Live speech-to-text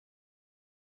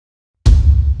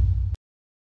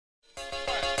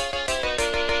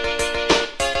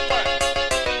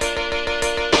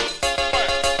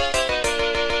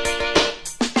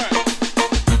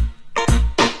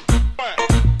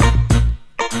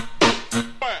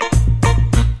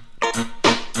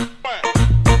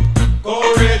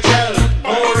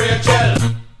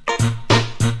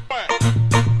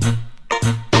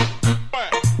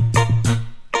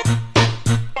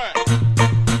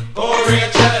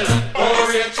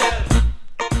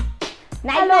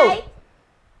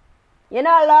You know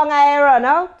how long I run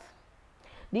out?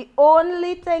 The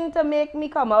only thing to make me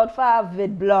come out for a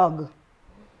vidblog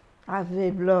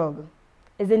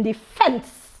is in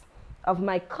defense of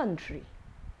my country.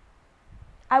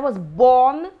 I was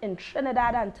born in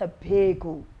Trinidad and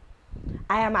Tobago.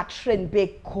 I am a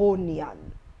Trinbagonian.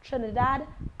 Trinidad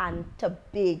and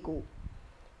Tobago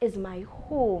is my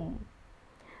home.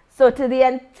 So to the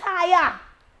entire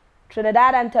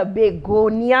Trinidad and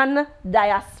Tobagonian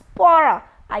diaspora,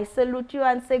 I salute you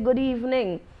and say good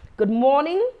evening, good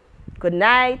morning, good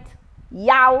night,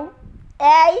 yow,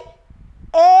 hey,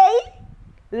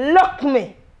 look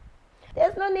me.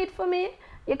 There's no need for me.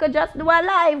 You could just do a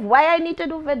live. Why I need to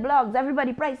do vidblogs?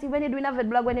 Everybody pricey when you're doing a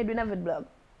vidblog,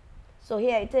 So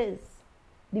here it is.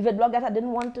 The vidblog that I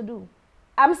didn't want to do.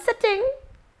 I'm sitting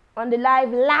on the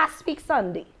live last week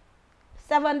Sunday,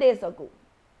 7 days ago.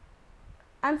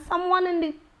 And someone in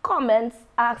the comments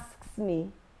asks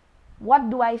me, what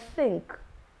do I think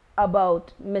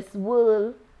about Miss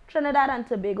World, Trinidad and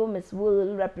Tobago Miss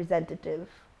World Representative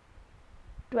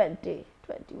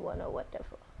 2021 or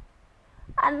whatever.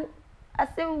 And I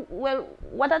say, well,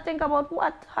 what I think about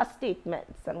what? Her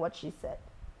statements and what she said.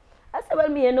 I said, well,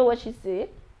 me, I know what she said.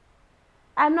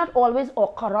 I'm not always au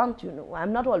courant, you know.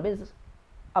 I'm not always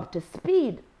up to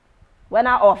speed. When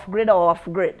I'm off-grid or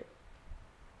off-grid.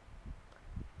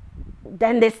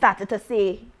 Then they started to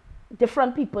say,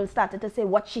 different people started to say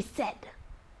what she said.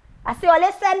 I said, oh,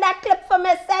 let's send that clip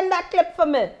for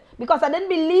me, Because I didn't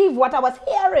believe what I was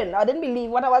hearing. I didn't believe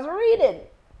what I was reading.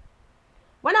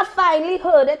 When I finally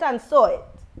heard it and saw it,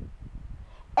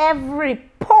 every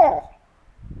pore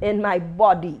in my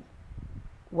body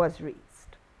was raised.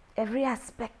 Every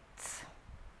aspect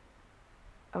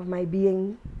of my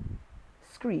being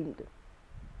screamed.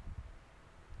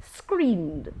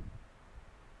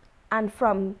 And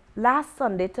from last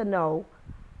Sunday to now,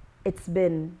 it's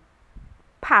been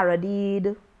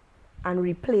parodied and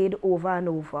replayed over and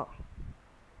over.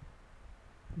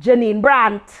 Janine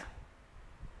Brandt.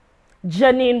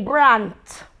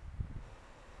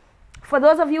 For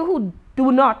those of you who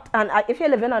do not, and if you're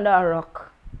living under a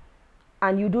rock,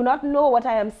 and you do not know what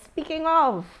I am speaking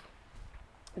of,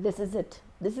 this is it.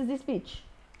 This is the speech.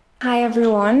 Hi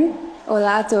everyone,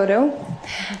 hola todo.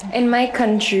 In my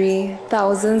country,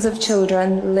 thousands of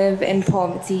children live in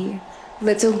poverty.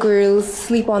 Little girls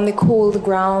sleep on the cold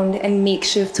ground in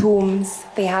makeshift homes.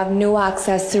 They have no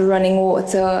access to running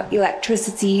water,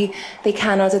 electricity. They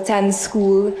cannot attend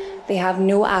school. They have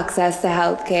no access to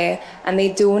healthcare, and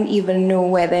they don't even know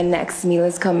where their next meal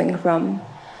is coming from.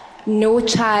 No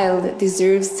child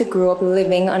deserves to grow up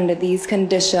living under these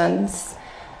conditions.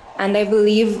 And I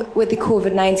believe with the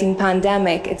COVID-19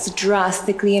 pandemic, it's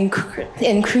drastically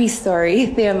increased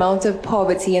the amount of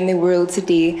poverty in the world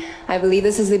today. I believe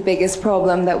this is the biggest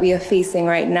problem that we are facing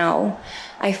right now.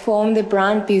 I formed the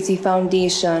Brand Beauty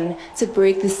Foundation to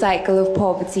break the cycle of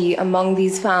poverty among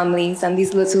these families and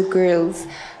these little girls,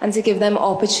 and to give them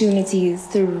opportunities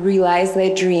to realize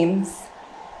their dreams.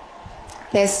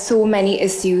 There's so many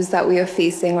issues that we are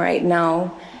facing right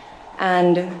now,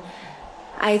 and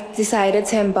I decided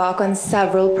to embark on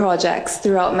several projects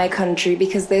throughout my country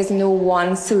because there's no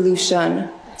one solution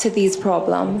to these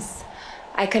problems.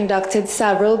 I conducted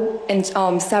several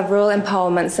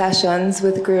empowerment sessions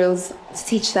with girls to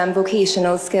teach them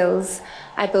vocational skills.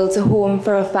 I built a home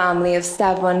for a family of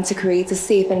 7 to create a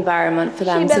safe environment for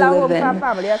them to live in.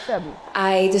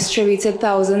 I distributed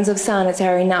thousands of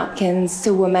sanitary napkins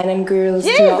to women and girls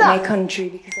throughout my country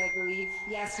because I believe,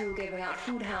 yes, we were giving out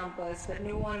food hampers, but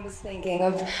no one was thinking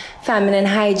of feminine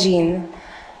hygiene.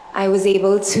 I was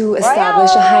able to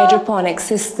establish a hydroponic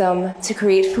system to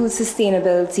create food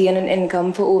sustainability and an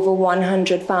income for over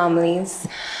 100 families.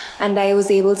 And I was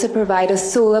able to provide a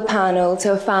solar panel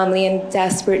to a family in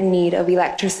desperate need of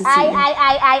electricity.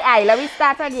 Let me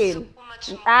start again.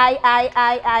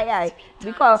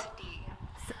 Because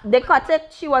they cut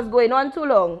it, she was going on too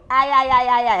long.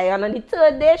 And on the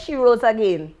third day, she rose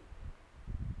again.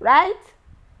 Right?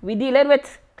 We're dealing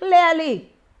with,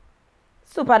 clearly,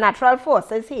 supernatural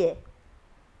forces here.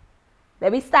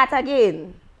 Let me start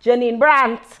again. Janine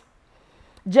Brandt.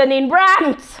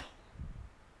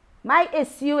 My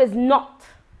issue is not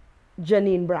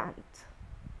Janine Brandt.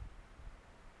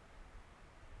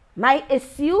 My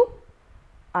issue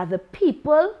are the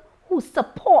people who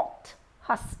support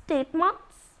her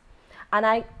statements, and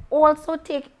I also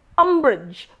take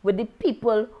umbrage with the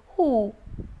people who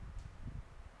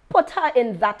put her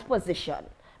in that position,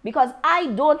 because I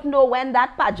don't know when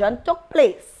that pageant took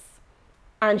place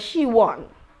and she won.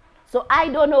 So I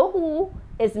don't know who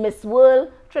is Miss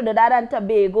World Trinidad and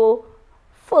Tobago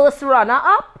first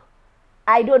runner-up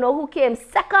I don't know who came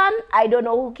second. I don't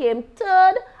know who came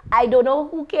third. I don't know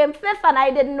who came fifth. And I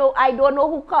don't know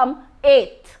who come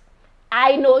eighth.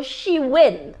 I know she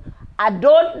win. I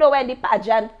don't know when the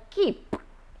pageant keep.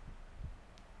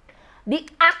 The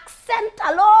accent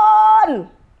alone.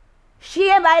 She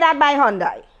buy that by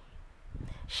Hyundai.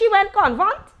 She went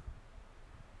convent.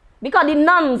 Because the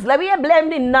nuns, let me blame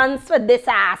the nuns for this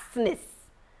assness.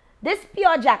 This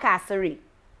pure jackassery.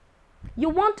 You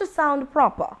want to sound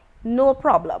proper, no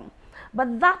problem.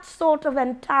 But that sort of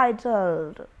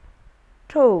entitled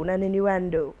tone and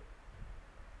innuendo,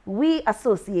 we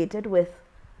associate it with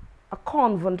a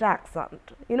convent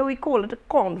accent. You know, we call it a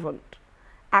convent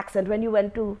accent when you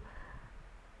went to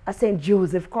a St.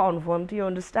 Joseph convent, you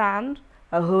understand?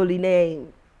 A holy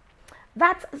name.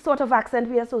 That sort of accent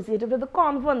we associate with the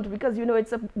convent because, you know,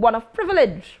 it's one of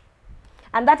privilege.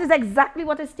 And that is exactly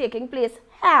what is taking place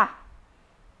here.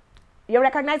 You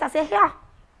recognize I say here?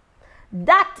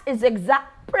 That is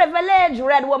exact privilege,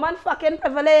 red woman fucking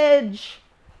privilege.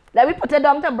 Let me put it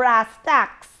down to brass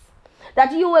tacks.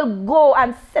 That you will go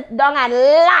and sit down and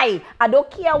lie. I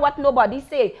don't care what nobody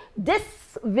say. This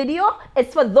video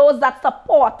is for those that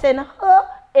supporting her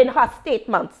in her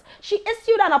statements. She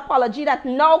issued an apology that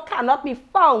now cannot be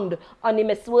found on the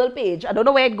Miss World page. I don't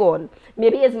know where it's gone.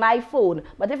 Maybe it's my phone.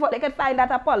 But if they can find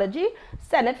that apology,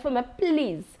 send it for me,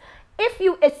 please. If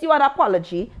you issue an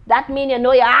apology, that means you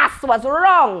know your ass was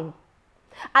wrong.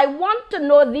 I want to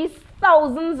know these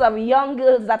thousands of young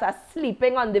girls that are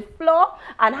sleeping on the floor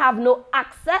and have no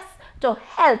access to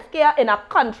healthcare in a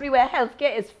country where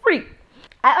healthcare is free.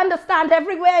 I understand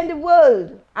everywhere in the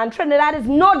world, and Trinidad is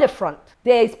no different.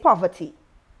 There is poverty.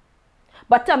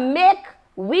 But to make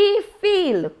we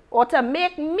feel, or to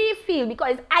make me feel,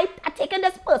 because I taken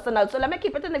this personal, so let me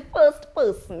keep it in the first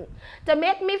person, to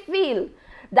make me feel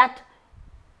that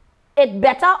it's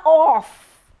better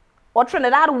off, or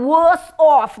Trinidad worse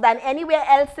off than anywhere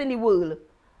else in the world.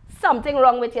 Something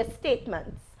wrong with your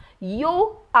statements.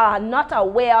 You are not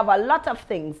aware of a lot of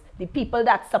things, the people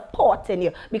that supporting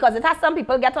you. Because it has some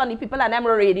people get on the people and them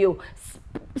radio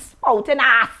spouting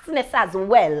assness as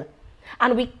well.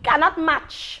 And we cannot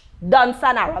match dunce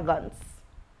and arrogance.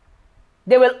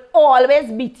 They will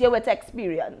always beat you with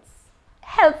experience.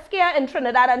 Healthcare in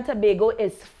Trinidad and Tobago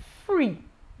is free.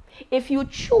 If you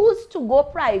choose to go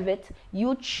private,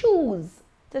 you choose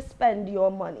to spend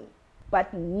your money.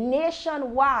 But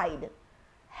nationwide,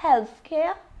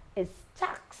 healthcare is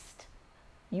taxed.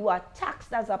 You are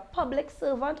taxed as a public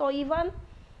servant or even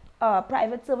a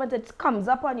private servant. It comes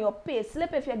up on your pay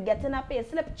slip. If you're getting a pay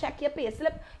slip, check your pay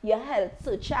slip, your health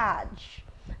surcharge.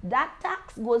 That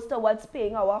tax goes towards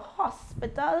paying our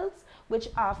hospitals, which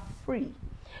are free.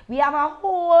 We have a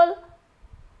whole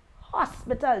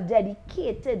hospital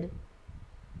dedicated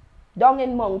down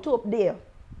in Mount Hope there,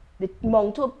 the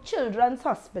Mount Hope Children's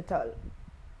Hospital.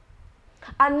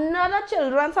 Another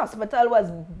children's hospital was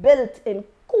built in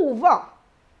Couva,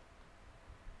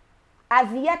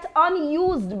 as yet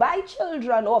unused by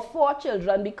children or for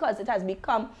children because it has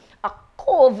become a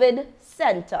COVID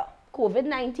center,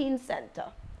 COVID-19 center.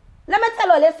 Let me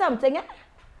tell you something.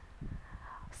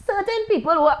 Certain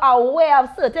people were aware of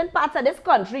certain parts of this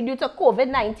country due to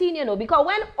COVID-19, you know, because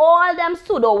when all them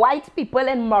pseudo-white people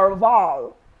in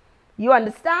Marval, you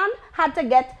understand, had to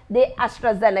get the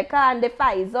AstraZeneca and the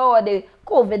Pfizer or the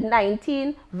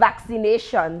COVID-19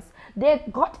 vaccinations, they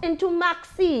got into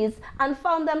Maxis and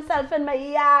found themselves in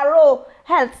Mayaro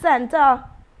Health Center,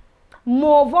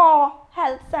 Movo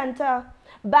Health Center,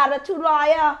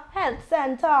 Baraturaya Health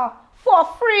Center for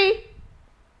free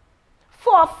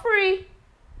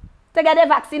to get the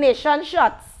vaccination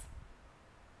shots.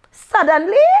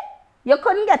 Suddenly, you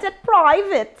couldn't get it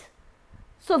private.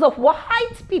 So the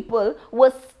white people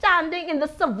were standing in the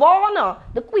savannah,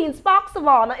 the Queen's Park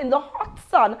savannah, in the hot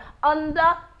sun,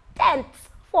 under tents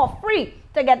for free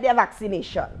to get their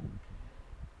vaccination.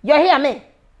 You hear me?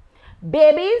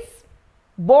 Babies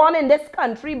born in this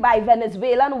country by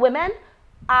Venezuelan women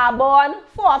are born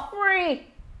for free.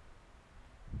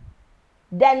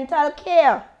 Dental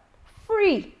care,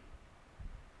 free.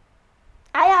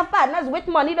 I have partners with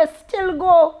money that still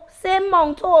go same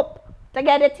Mount Hope to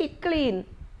get their teeth clean.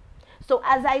 So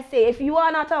as I say, if you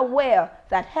are not aware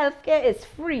that healthcare is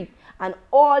free and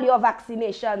all your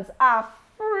vaccinations are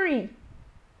free,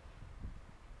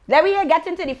 let me get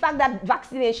into the fact that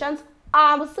vaccinations,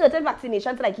 certain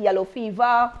vaccinations like yellow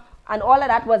fever and all of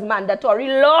that was mandatory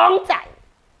long time.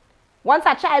 Once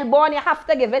a child born, you have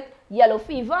to give it yellow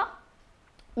fever,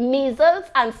 measles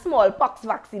and smallpox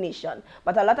vaccination.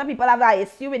 But a lot of people have an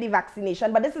issue with the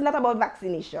vaccination, but this is not about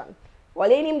vaccination. Well,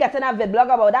 I ain't even getting a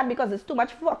vlog about that because it's too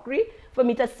much fuckery for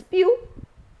me to spew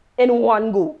in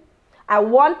one go. I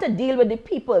want to deal with the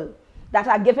people that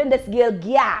are giving this girl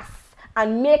gas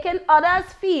and making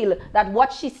others feel that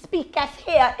what she speaketh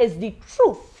here is the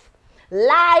truth.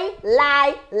 Lie,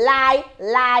 lie, lie,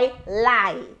 lie,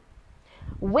 lie.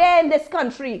 Where in this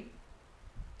country,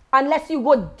 unless you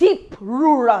go deep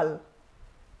rural,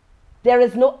 there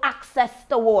is no access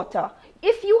to water.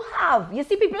 If you have, you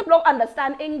see, people don't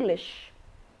understand English.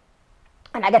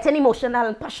 And I get emotional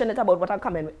and passionate about what I'm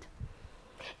coming with.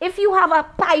 If you have a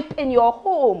pipe in your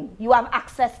home, you have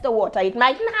access to water. It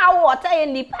might not have water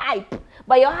in the pipe,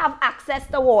 but you have access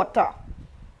to water.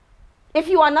 If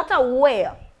you are not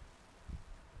aware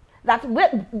that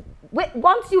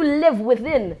once you live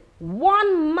within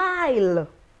 1 mile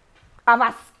of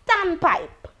a standpipe,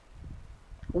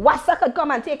 WASA could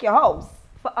come and take your house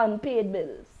for unpaid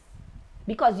bills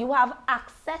because you have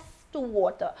access to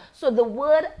water. So the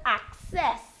word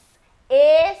access,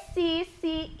 A-C-C-E-S-S,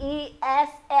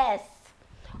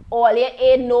 all you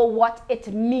ain't know what it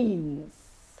means.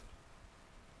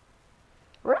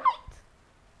 Right?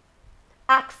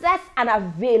 Access and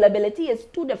availability is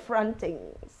two different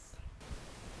things.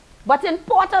 But in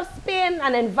Port of Spain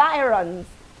and environs,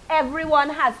 everyone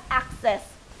has access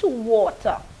to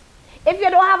water. If you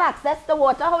don't have access to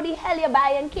water, how the hell you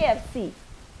buying KFC?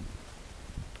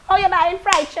 How you buying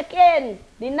fried chicken,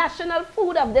 the national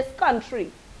food of this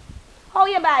country? How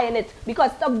you buying it?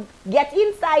 Because to get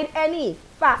inside any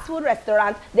fast food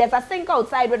restaurant, there's a sink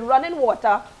outside with running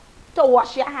water to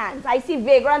wash your hands. I see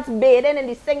vagrants bathing in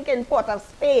the sink in Port of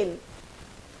Spain.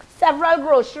 Several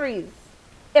groceries,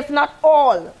 if not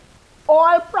all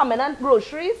prominent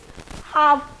groceries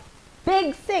have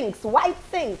big sinks, white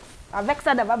sinks. I've vexed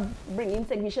never bringing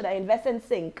sink, we should have invested in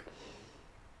sink.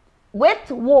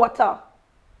 With water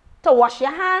to wash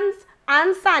your hands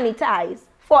and sanitize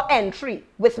for entry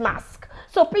with mask.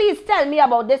 So please tell me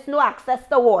about this no access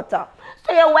to water.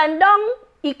 So you went down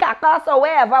Icacos or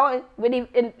wherever with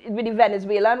the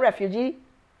Venezuelan refugee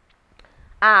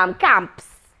camps.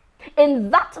 In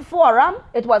that forum,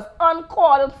 it was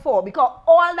uncalled for because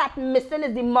all that missing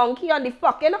is the monkey on the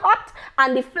fucking hut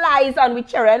and the flies on the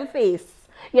children's face.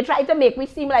 You try to make me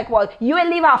seem like, well, you will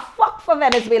leave a fuck for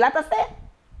Venezuela to say?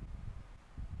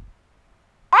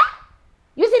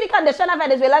 You see the condition of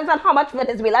Venezuelans and how much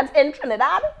Venezuelans in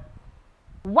Trinidad?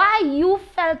 Why you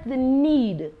felt the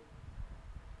need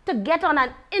to get on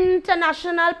an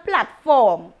international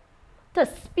platform to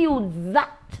spew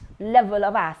that level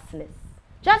of assness?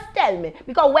 Just tell me,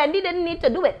 because Wendy didn't need to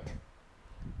do it.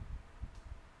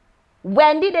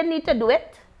 Wendy didn't need to do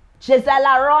it. Giselle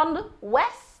Arond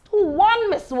West, who won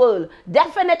Miss World,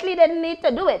 definitely didn't need to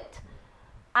do it.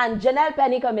 And Janelle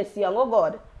Penny Miss Young, oh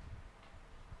God,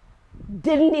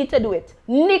 didn't need to do it.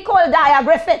 Nicole Dyer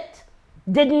Griffith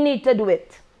didn't need to do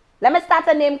it. Let me start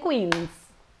to name queens.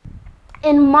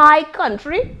 In my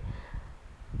country,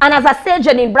 and as I said,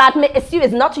 Janine Brad, my issue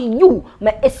is not you.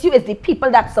 My issue is the people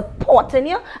that supporting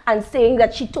you and saying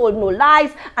that she told no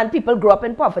lies and people grew up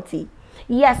in poverty.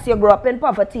 Yes, you grew up in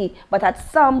poverty, but at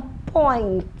some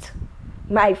point,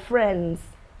 my friends,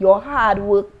 your hard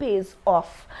work pays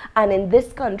off. And in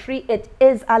this country, it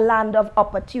is a land of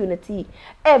opportunity.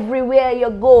 Everywhere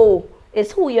you go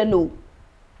is who you know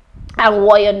and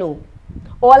what you know.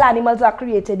 All animals are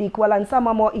created equal and some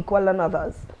are more equal than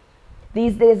others.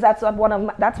 These days, that's one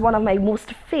of my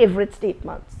most favorite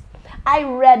statements. I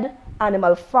read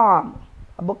Animal Farm,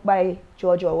 a book by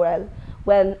George Orwell,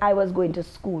 when I was going to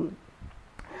school.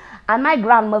 And my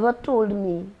grandmother told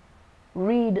me,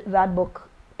 read that book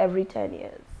every 10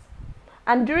 years.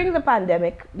 And during the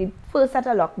pandemic, the first set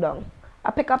of lockdown,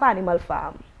 I picked up Animal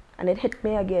Farm. And it hit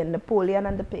me again, Napoleon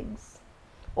and the pigs.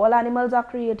 All animals are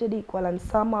created equal and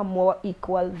some are more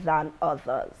equal than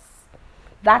others.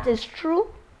 That is true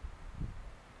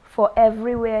for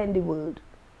everywhere in the world.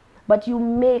 But you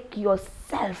make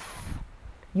yourself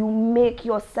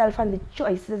and the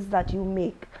choices that you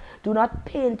make. Do not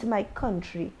paint my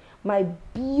country, my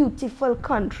beautiful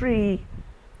country,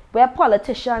 where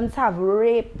politicians have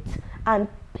raped and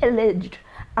pillaged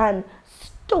and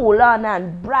stolen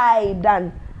and bribed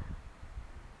and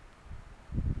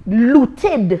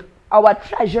looted our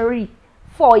treasury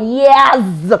for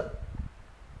years.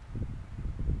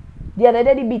 The other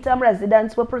day, the Beetham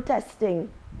residents were protesting.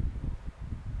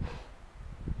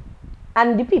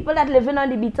 And the people that live in on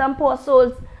the Beetham poor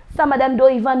souls, some of them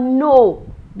don't even know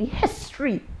the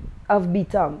history of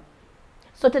Beetham.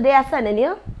 So today I'm sending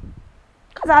you,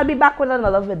 because I'll be back with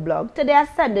another vidblog. Today I'm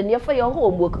sending you for your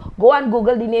homework. Go and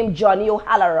Google the name Johnny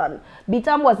O'Halloran.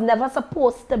 Beetham was never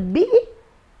supposed to be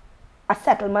a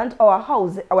settlement or a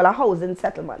housing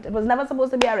settlement. It was never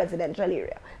supposed to be a residential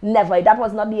area. Never. That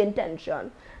was not the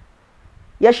intention.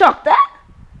 You shocked, eh?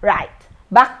 Right.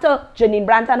 Back to Janine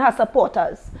Brandt and her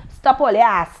supporters. Stop all your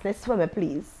assness for me,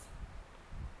 please.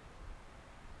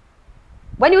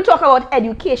 When you talk about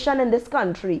education in this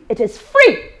country, it is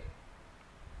free.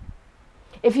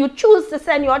 If you choose to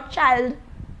send your child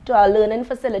to a learning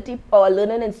facility or a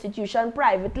learning institution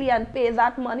privately and pay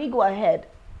that money, go ahead.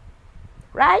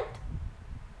 Right?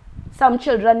 Some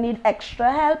children need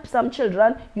extra help. Some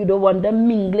children, you don't want them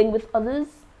mingling with others.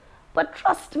 But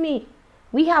trust me,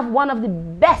 we have one of the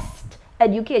best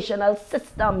educational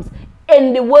systems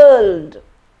in the world.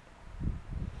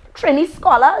 Trini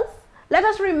scholars, let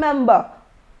us remember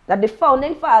that the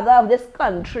founding father of this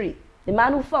country, the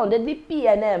man who founded the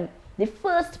PNM, the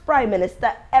first Prime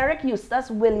Minister, Eric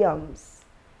Eustace Williams,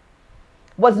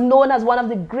 was known as one of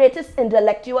the greatest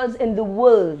intellectuals in the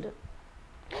world.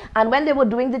 And when they were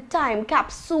doing the time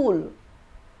capsule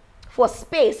for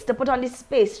space, to put on the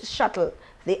space shuttle,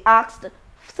 they asked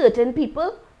certain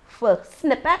people for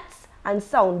snippets and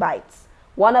sound bites.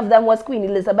 One of them was Queen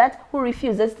Elizabeth, who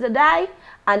refuses to die,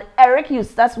 and Eric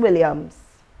Eustace Williams,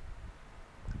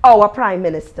 our Prime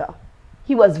Minister.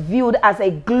 He was viewed as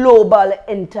a global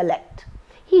intellect.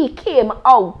 He came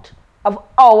out of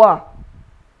our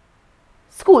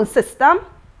school system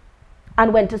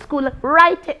and went to school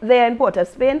right there in Port of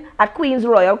Spain at Queen's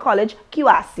Royal College,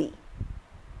 QRC.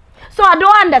 So I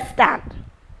don't understand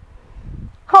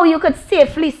how you could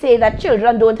safely say that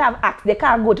children don't have access, they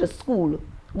can't go to school.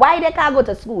 Why they can't go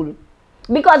to school?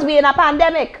 Because we're in a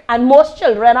pandemic and most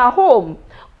children are home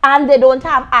and they don't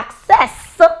have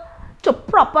access to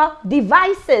proper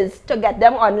devices to get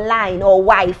them online or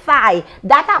Wi-Fi.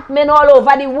 That happening all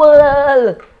over the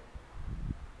world.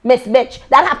 Miss Bitch,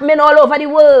 that happening all over the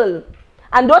world.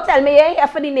 And don't tell me you ain't here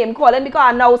for the name calling because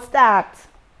I now start.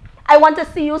 I want to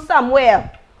see you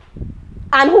somewhere.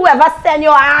 And whoever send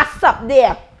your ass up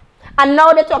there. And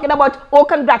now they're talking about, oh,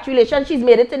 congratulations, she's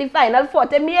made it to the final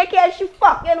 40. Make her she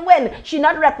fucking win. She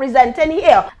not representing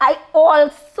here. I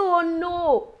also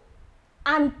know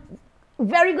and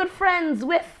very good friends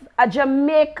with a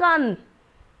Jamaican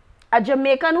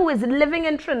who is living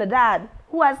in Trinidad,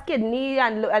 who has kidney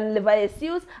and liver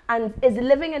issues and is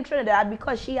living in Trinidad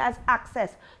because she has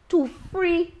access to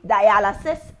free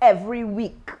dialysis every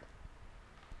week.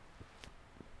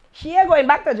 She is going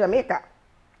back to Jamaica.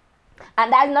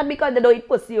 And that's not because they don't eat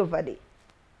pussy over there.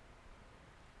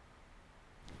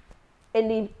 In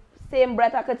the same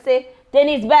breath, I could say,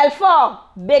 Denise Belfort,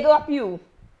 big up you.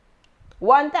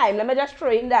 One time, let me just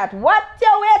throw in that. What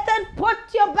you waiting? Put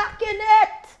your back in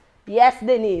it. Yes,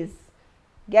 Denise.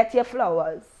 Get your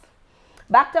flowers.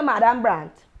 Back to Madame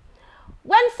Brandt.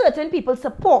 When certain people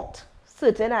support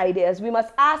certain ideas, we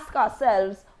must ask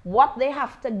ourselves what they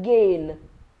have to gain.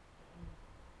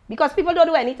 Because people don't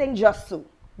do anything just so.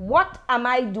 What am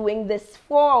I doing this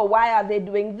for? Why are they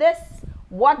doing this?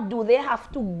 What do they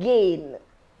have to gain?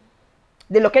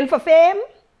 They're looking for fame?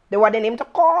 They want their name to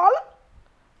call?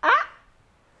 Huh?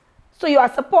 So you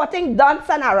are supporting dunce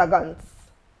and arrogance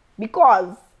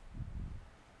because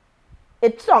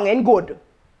it's sounding good.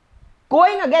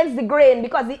 Going against the grain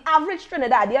because the average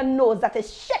Trinidadian knows that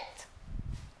it's shit.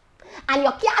 And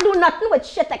you can't do nothing with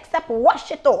shit except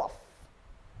wash it off.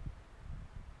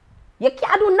 You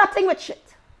can't do nothing with shit.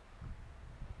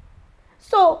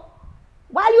 So,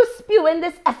 while you spewing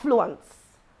this effluence,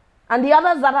 and the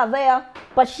others that are there,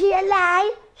 but she a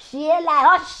lie,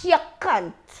 oh, she a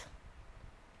cunt.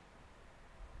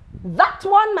 That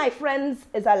one, my friends,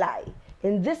 is a lie.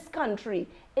 In this country,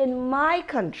 in my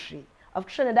country of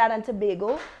Trinidad and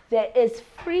Tobago, there is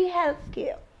free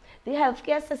healthcare. The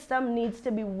healthcare system needs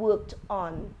to be worked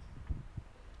on,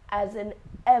 as in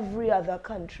every other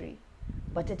country,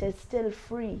 but it is still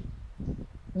free.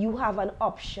 You have an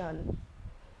option.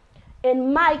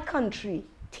 In my country,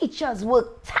 teachers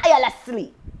work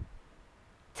tirelessly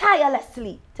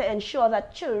to ensure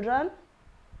that children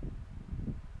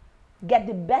get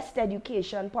the best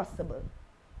education possible,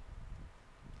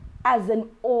 as in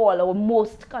all or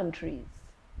most countries.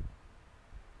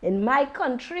 In my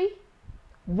country,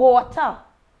 water.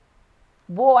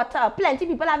 Plenty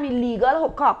people have illegal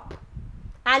hookup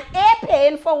and are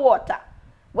paying for water.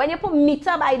 When you put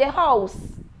meter by the house,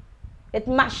 it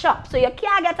mash up. So you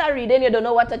can't get a reading, you don't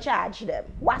know what to charge them.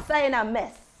 What's in a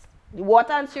mess? The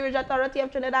Water and Sewerage Authority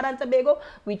of Trinidad and Tobago,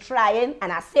 we trying,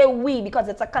 and I say we because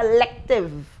it's a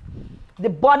collective. The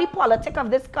body politic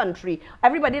of this country.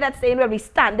 Everybody that's saying we're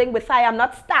standing with her, I am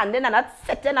not standing, I'm not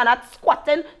sitting, I'm not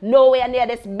squatting nowhere near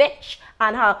this bitch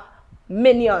and her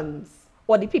minions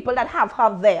or the people that have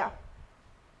her there.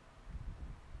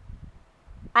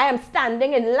 I am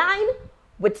standing in line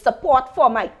with support for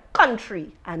my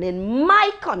country. And in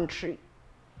my country,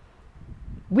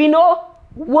 We know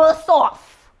worse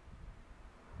off.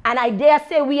 And I dare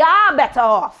say we are better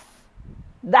off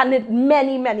than in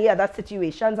many, many other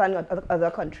situations and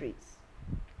other countries.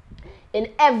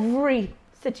 In every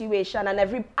situation and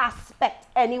every aspect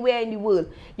anywhere in the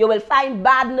world, you will find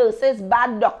bad nurses,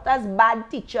 bad doctors, bad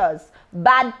teachers,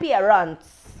 bad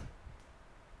parents.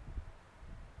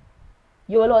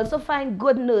 You will also find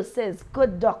good nurses,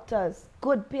 good doctors,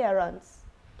 good parents.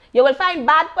 You will find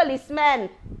bad policemen.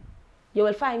 You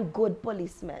will find good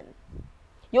policemen.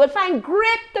 You will find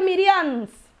great comedians.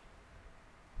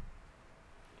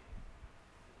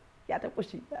 You have to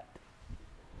push it that.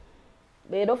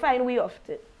 But you don't find we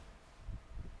often.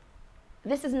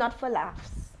 This is not for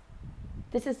laughs.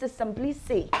 This is to simply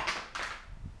say,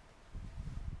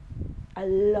 I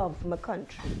love my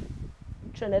country.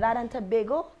 Trinidad and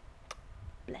Tobago